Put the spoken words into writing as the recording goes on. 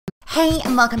Hey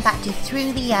and welcome back to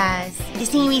Through the Years, the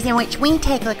series in which we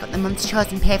take a look at the month's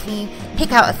chosen pay-per-view,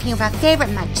 pick out a few of our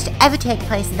favourite matches to ever take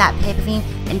place at that pay-per-view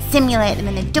and simulate them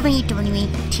in the WWE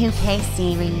 2K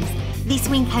series. This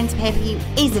weekend's pay-per-view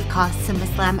is of course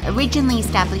SummerSlam, originally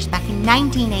established back in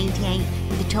 1988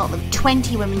 with a total of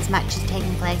 20 women's matches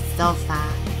taking place so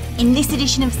far. In this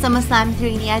edition of SummerSlam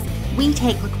Through the Years, we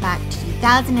take a look back to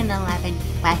 2011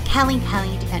 where Kelly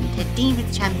defended her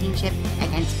Divas Championship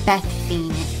against Beth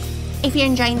Phoenix. If you're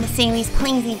enjoying the series,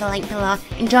 please leave a like below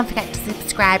and don't forget to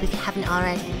subscribe if you haven't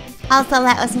already. Also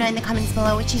let us know in the comments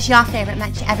below which is your favourite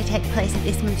match to ever take place at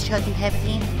this month's chosen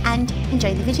pay-per-view, and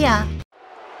enjoy the video.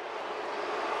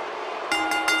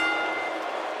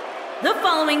 The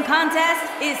following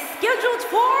contest is scheduled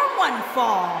for one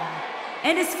fall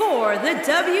and is for the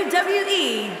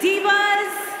WWE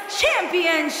Divas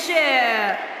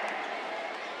Championship.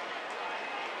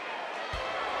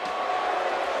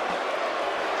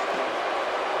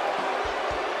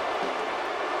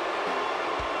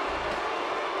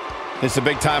 It's a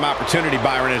big-time opportunity,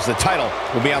 Byron, as the title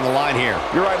will be on the line here.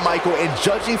 You're right, Michael, and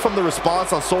judging from the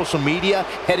response on social media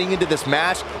heading into this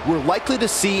match, we're likely to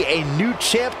see a new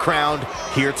champ crowned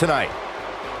here tonight.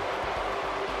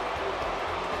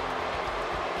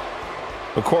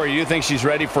 But Corey, you think she's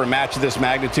ready for a match of this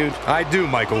magnitude? I do,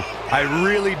 Michael. I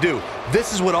really do.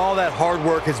 This is what all that hard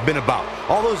work has been about.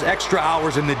 All those extra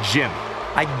hours in the gym.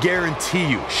 I guarantee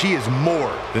you, she is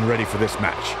more than ready for this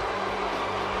match.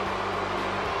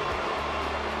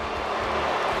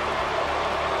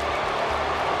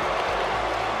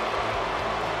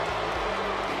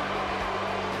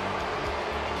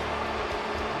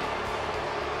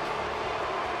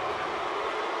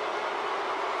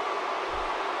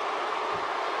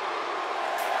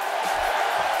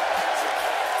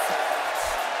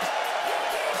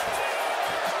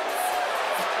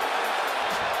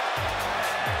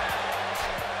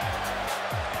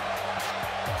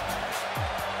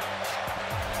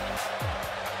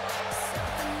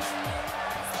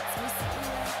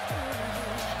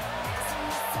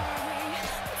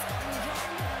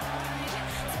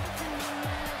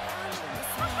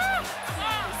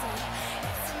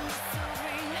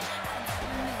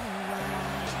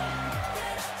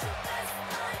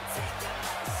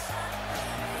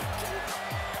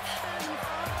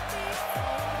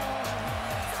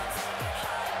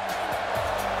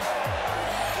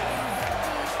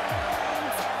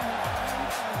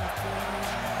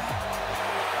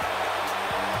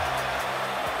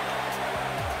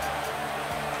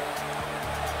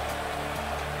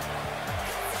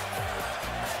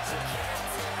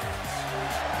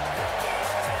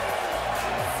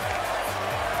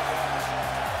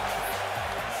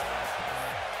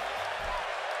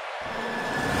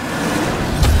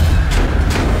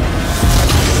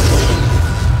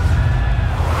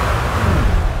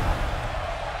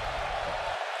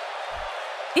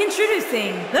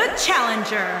 Introducing the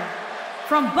challenger,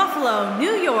 from Buffalo,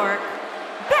 New York,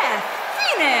 Beth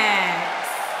Phoenix.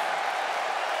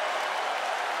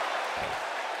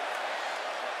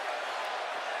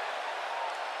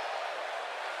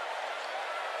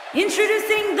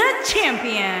 Introducing the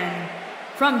champion,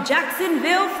 from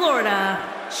Jacksonville, Florida,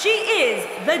 she is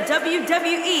the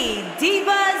WWE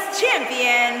Divas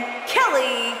Champion,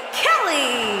 Kelly.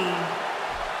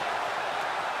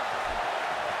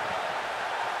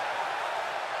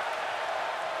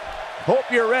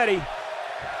 Hope you're ready.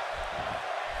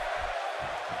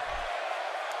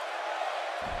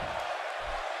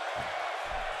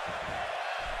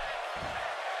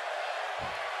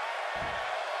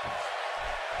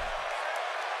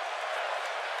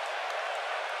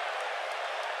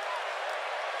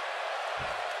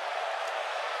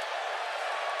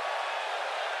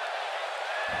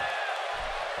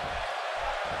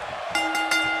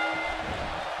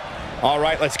 All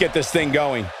right, let's get this thing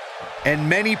going. And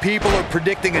many people are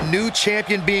predicting a new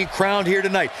champion being crowned here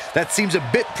tonight. That seems a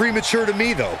bit premature to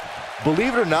me, though.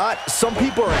 Believe it or not, some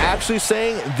people are actually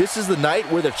saying this is the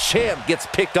night where the champ gets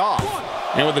picked off.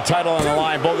 And with the title on the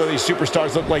line, both of these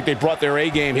superstars look like they brought their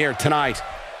A-game here tonight.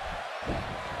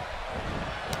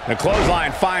 The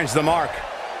clothesline finds the mark.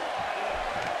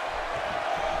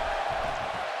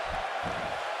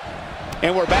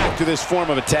 And we're back to this form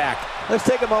of attack. Let's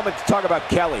take a moment to talk about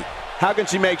Kelly. How can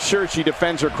she make sure she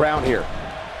defends her crown here?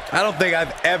 I don't think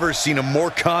I've ever seen a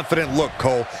more confident look,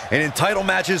 Cole. And in title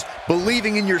matches,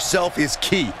 believing in yourself is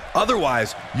key.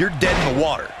 Otherwise, you're dead in the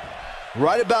water.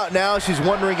 Right about now, she's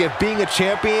wondering if being a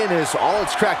champion is all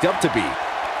it's cracked up to be.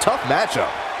 Tough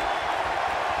matchup.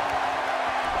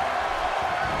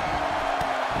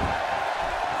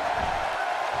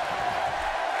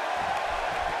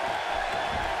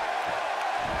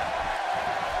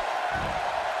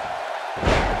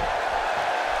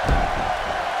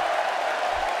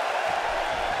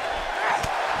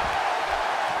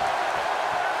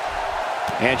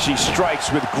 And she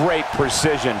strikes with great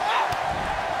precision.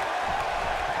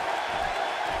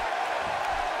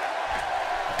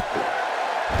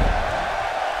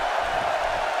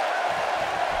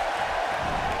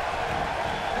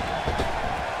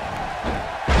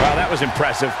 Wow, that was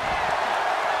impressive.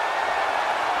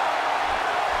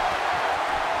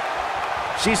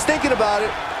 She's thinking about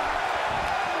it.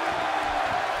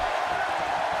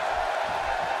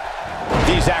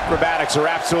 These acrobatics are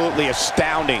absolutely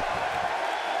astounding.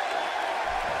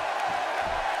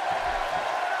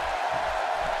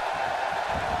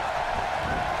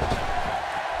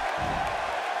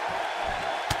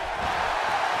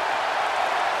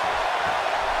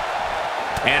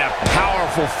 And a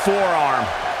powerful forearm.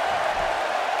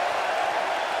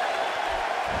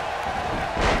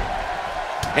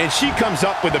 And she comes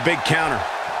up with a big counter.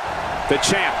 The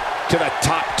champ to the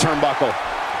top turnbuckle.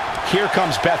 Here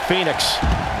comes Beth Phoenix.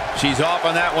 She's off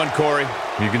on that one, Corey.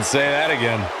 You can say that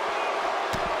again.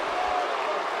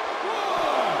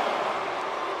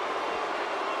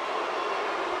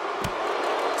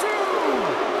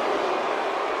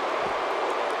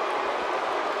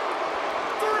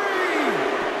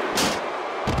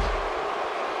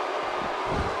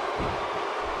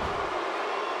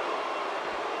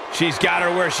 She's got her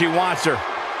where she wants her.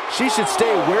 She should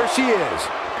stay where she is.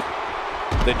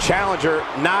 The challenger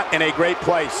not in a great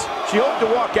place. She hoped to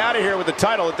walk out of here with the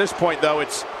title. At this point, though,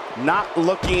 it's not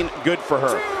looking good for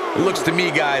her. It looks to me,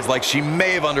 guys, like she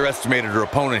may have underestimated her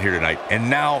opponent here tonight,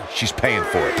 and now she's paying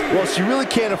for it. Well, she really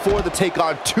can't afford to take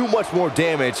on too much more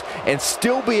damage and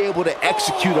still be able to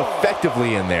execute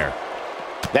effectively in there.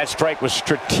 That strike was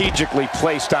strategically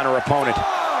placed on her opponent.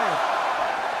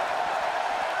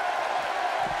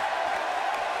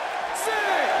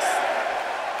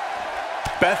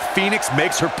 Beth Phoenix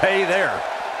makes her pay there.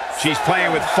 She's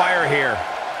playing with fire here.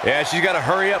 Yeah, she's got to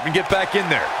hurry up and get back in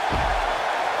there.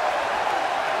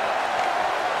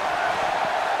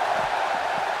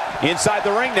 Inside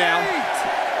the ring now.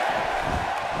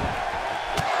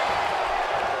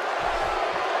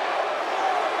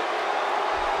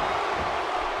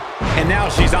 And now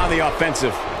she's on the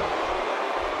offensive.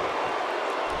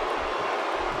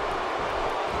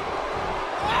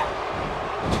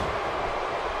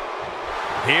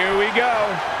 Here we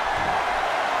go.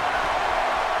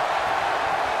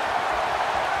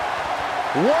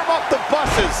 Warm up the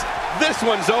buses. This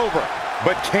one's over.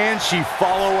 But can she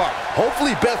follow up?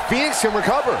 Hopefully Beth Phoenix can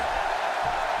recover.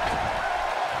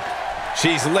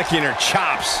 She's licking her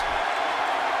chops.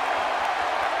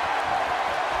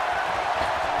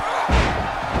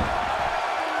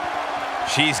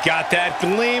 She's got that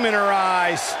gleam in her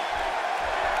eyes.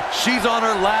 She's on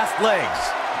her last legs.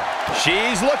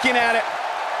 She's looking at it.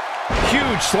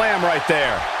 Huge slam right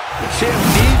there. The champ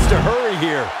needs to hurry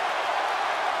here.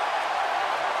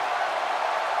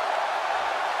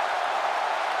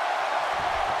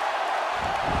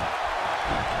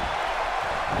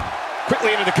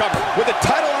 Quickly into the cover with the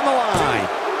title on the line.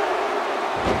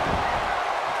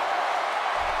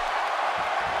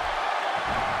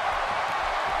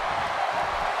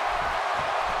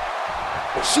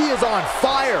 She is on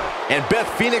fire, and Beth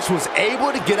Phoenix was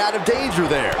able to get out of danger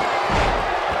there.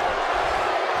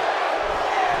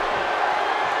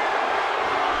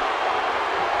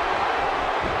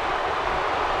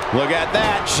 Look at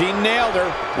that. She nailed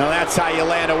her. Now that's how you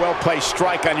land a well-placed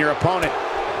strike on your opponent.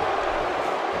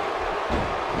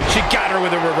 She got her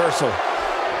with a reversal.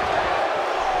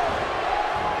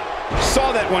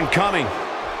 Saw that one coming.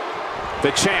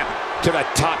 The champ to the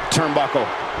top turnbuckle.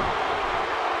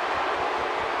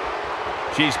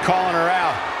 She's calling her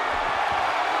out.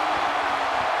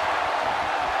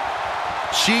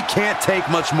 She can't take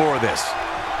much more of this.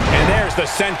 And there's the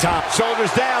senton.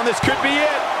 Shoulders down. This could be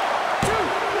it.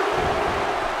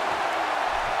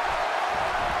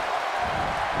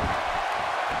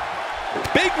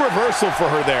 Big reversal for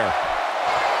her there.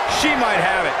 She might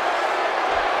have it.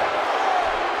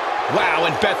 Wow,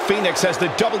 and Beth Phoenix has the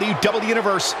WWE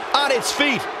Universe on its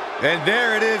feet. And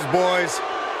there it is, boys.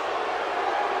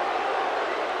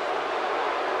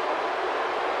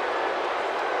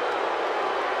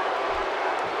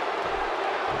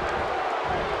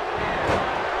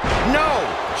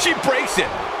 No, she breaks it.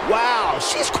 Wow,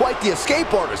 she's quite the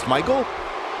escape artist, Michael.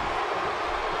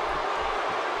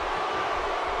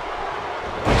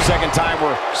 Second time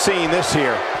we're seeing this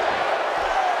here.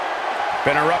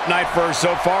 Been a rough night for her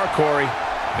so far, Corey.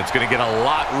 It's going to get a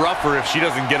lot rougher if she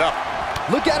doesn't get up.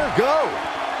 Look at her go.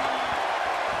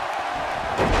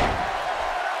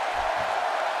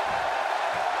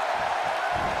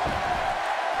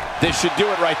 This should do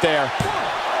it right there.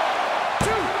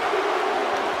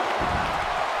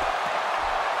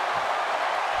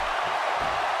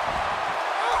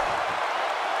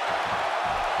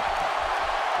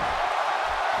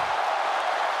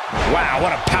 Wow,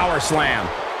 what a power slam.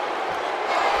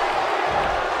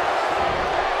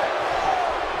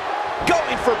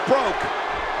 Going for broke.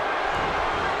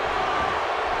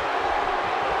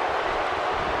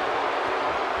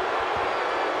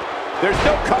 There's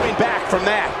no coming back from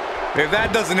that. If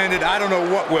that doesn't end it, I don't know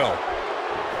what will.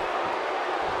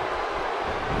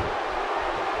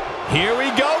 Here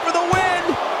we go for the win.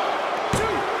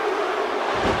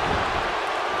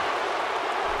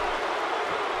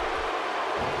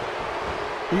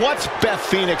 What's Beth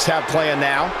Phoenix have playing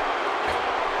now?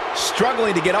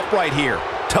 Struggling to get upright here.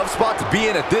 Tough spot to be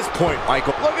in at this point,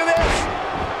 Michael. Look at this.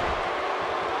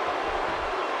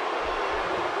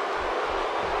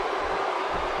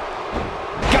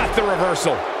 Got the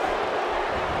reversal.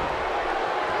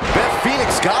 Beth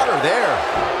Phoenix got her there.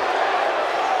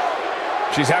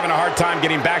 She's having a hard time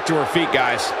getting back to her feet,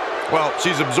 guys. Well,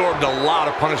 she's absorbed a lot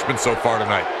of punishment so far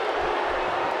tonight.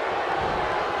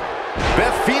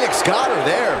 Beth Phoenix got her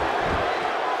there.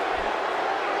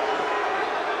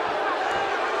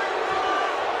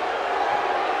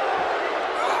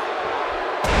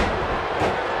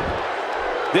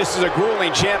 This is a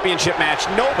grueling championship match.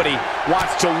 Nobody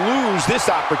wants to lose this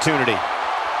opportunity.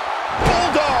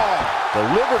 Bulldog!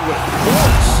 Delivered with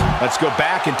force. Let's go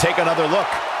back and take another look.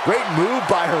 Great move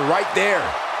by her right there.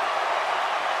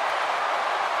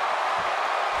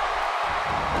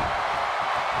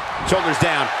 Shoulders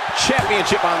down.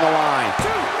 Championship on the line.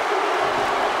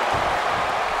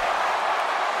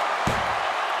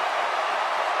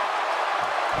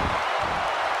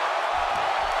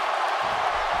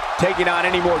 Taking on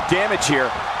any more damage here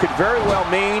could very well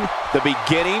mean the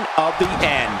beginning of the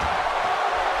end.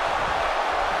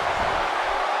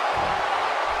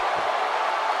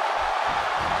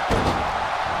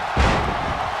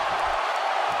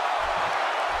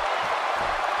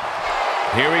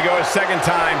 Here we go a second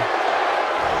time.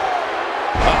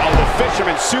 Uh-oh, the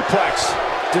fisherman suplex.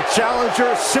 The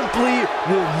challenger simply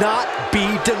will not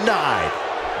be denied.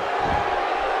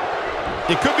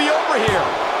 It could be over here.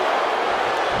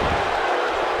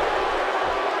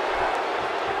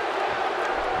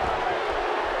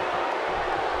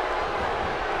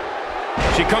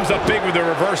 She comes up big with the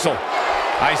reversal.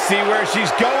 I see where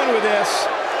she's going with this.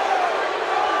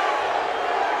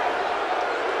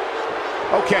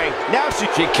 Okay, now she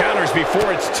counters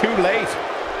before it's too late.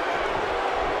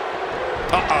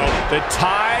 Uh-oh, the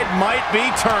tide might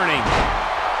be turning.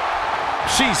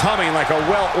 She's humming like a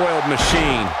well-oiled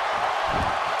machine.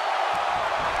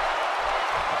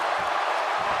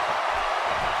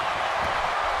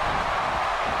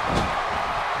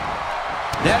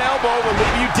 That elbow will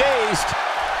leave you dazed.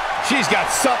 She's got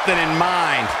something in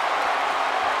mind.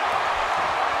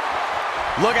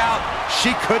 Look out,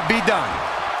 she could be done.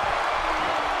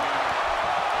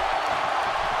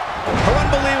 Her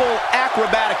unbelievable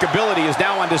acrobatic ability is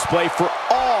now on display for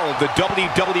all of the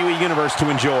WWE Universe to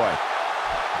enjoy.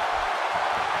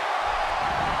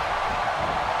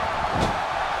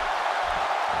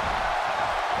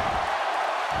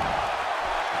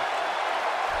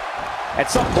 At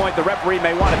some point, the referee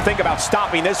may want to think about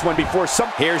stopping this one before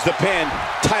some... Here's the pin.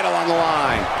 Title on the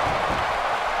line.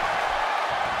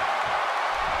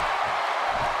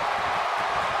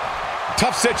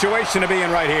 Tough situation to be in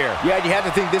right here. Yeah, you have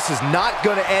to think this is not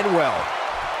going to end well.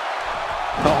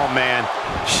 Oh, man.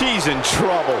 She's in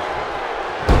trouble.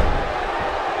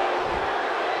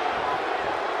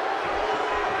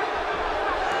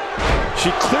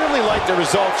 She clearly liked the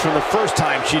results from the first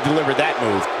time she delivered that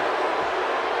move.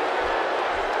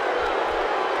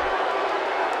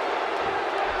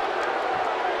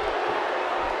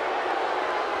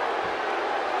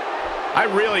 I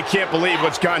really can't believe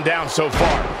what's gone down so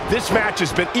far. This match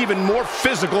has been even more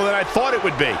physical than I thought it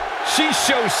would be. She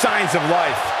shows signs of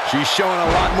life. She's showing a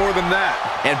lot more than that.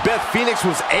 And Beth Phoenix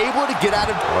was able to get out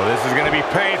of... Oh, this is going to be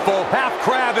painful. Half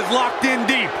Crab is locked in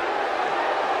deep.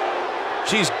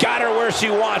 She's got her where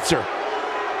she wants her.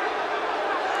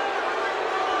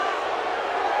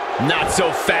 Not so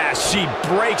fast. She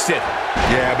breaks it.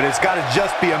 Yeah, but it's got to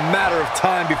just be a matter of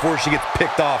time before she gets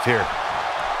picked off here.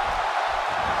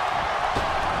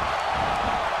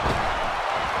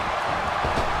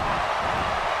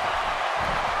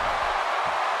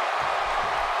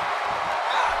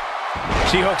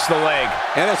 She hooks the leg.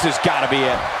 And this has got to be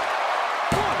it.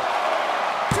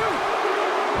 1, 2.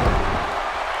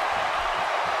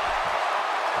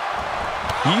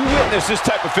 You witness this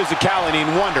type of physicality and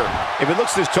wonder if it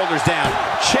looks this shoulders down.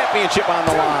 Championship on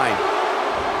the line.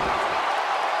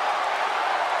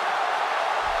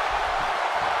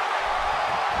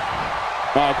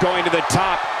 Oh, going to the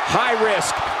top. High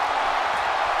risk.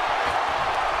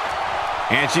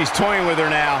 And she's toying with her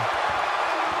now.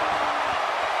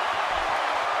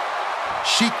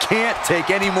 She can't take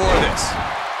any more of this.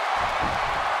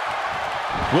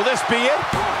 Will this be it?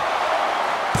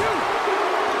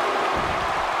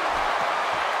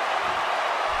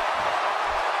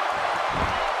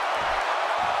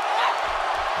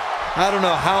 I don't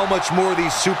know how much more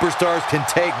these superstars can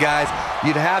take, guys.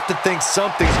 You'd have to think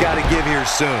something's got to give here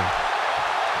soon.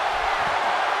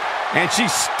 And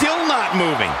she's still not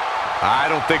moving. I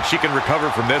don't think she can recover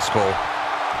from this, Cole.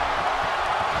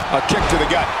 A kick to the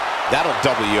gut. That'll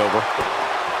double you over.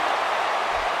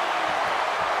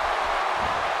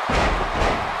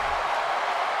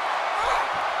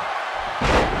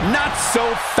 Not so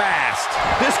fast.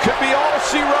 This could be all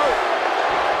she wrote.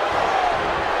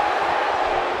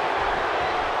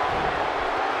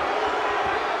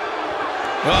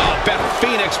 Oh, Beth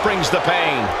Phoenix brings the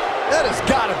pain. That has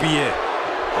got to be it.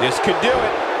 This could do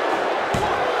it.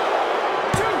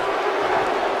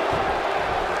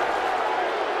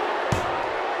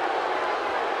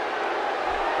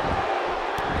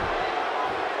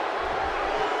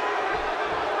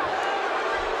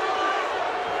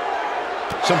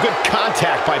 Some good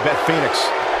contact by Beth Phoenix.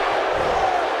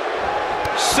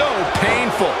 So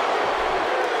painful.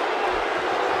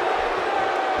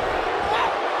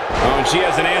 Oh, and she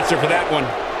has an answer for that one.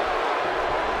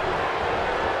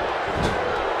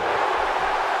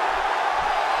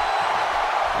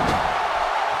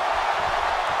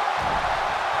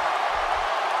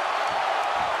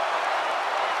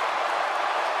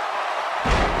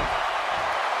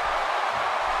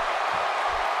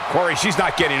 Corey, she's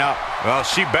not getting up. Well,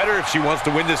 she better if she wants to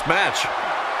win this match.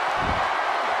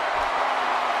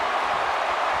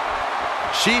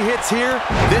 She hits here,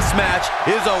 this match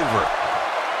is over.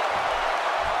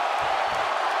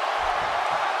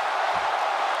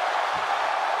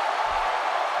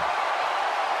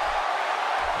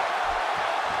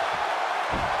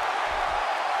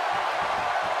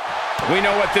 We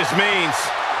know what this means.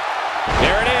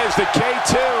 There it is, the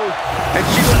K2. And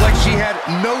she looked like she had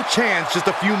no chance just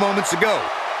a few moments ago.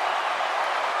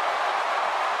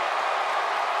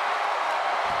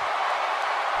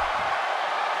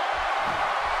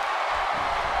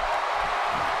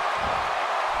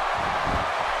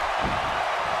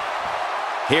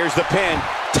 Here's the pin.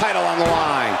 Title on the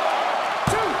line.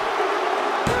 2,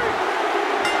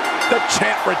 3. The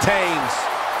champ retains.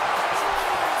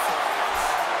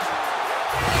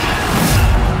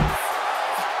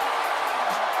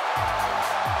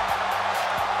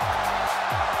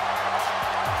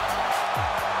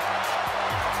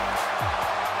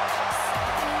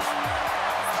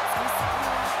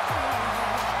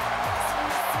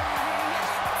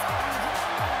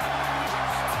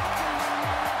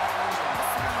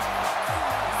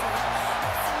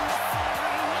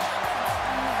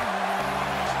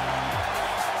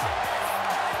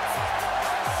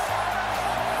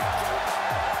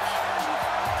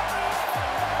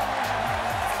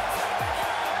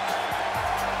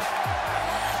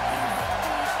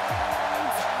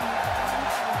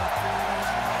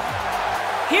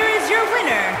 Here is your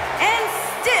winner, and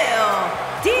still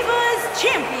Divas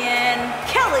Champion,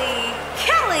 Kelly.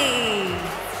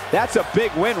 That's a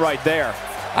big win right there.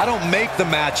 I don't make the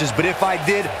matches, but if I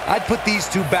did, I'd put these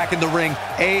two back in the ring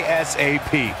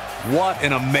ASAP. What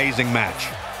an amazing match.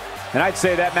 And I'd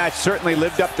say that match certainly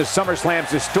lived up to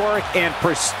SummerSlam's historic and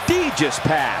prestigious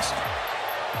past.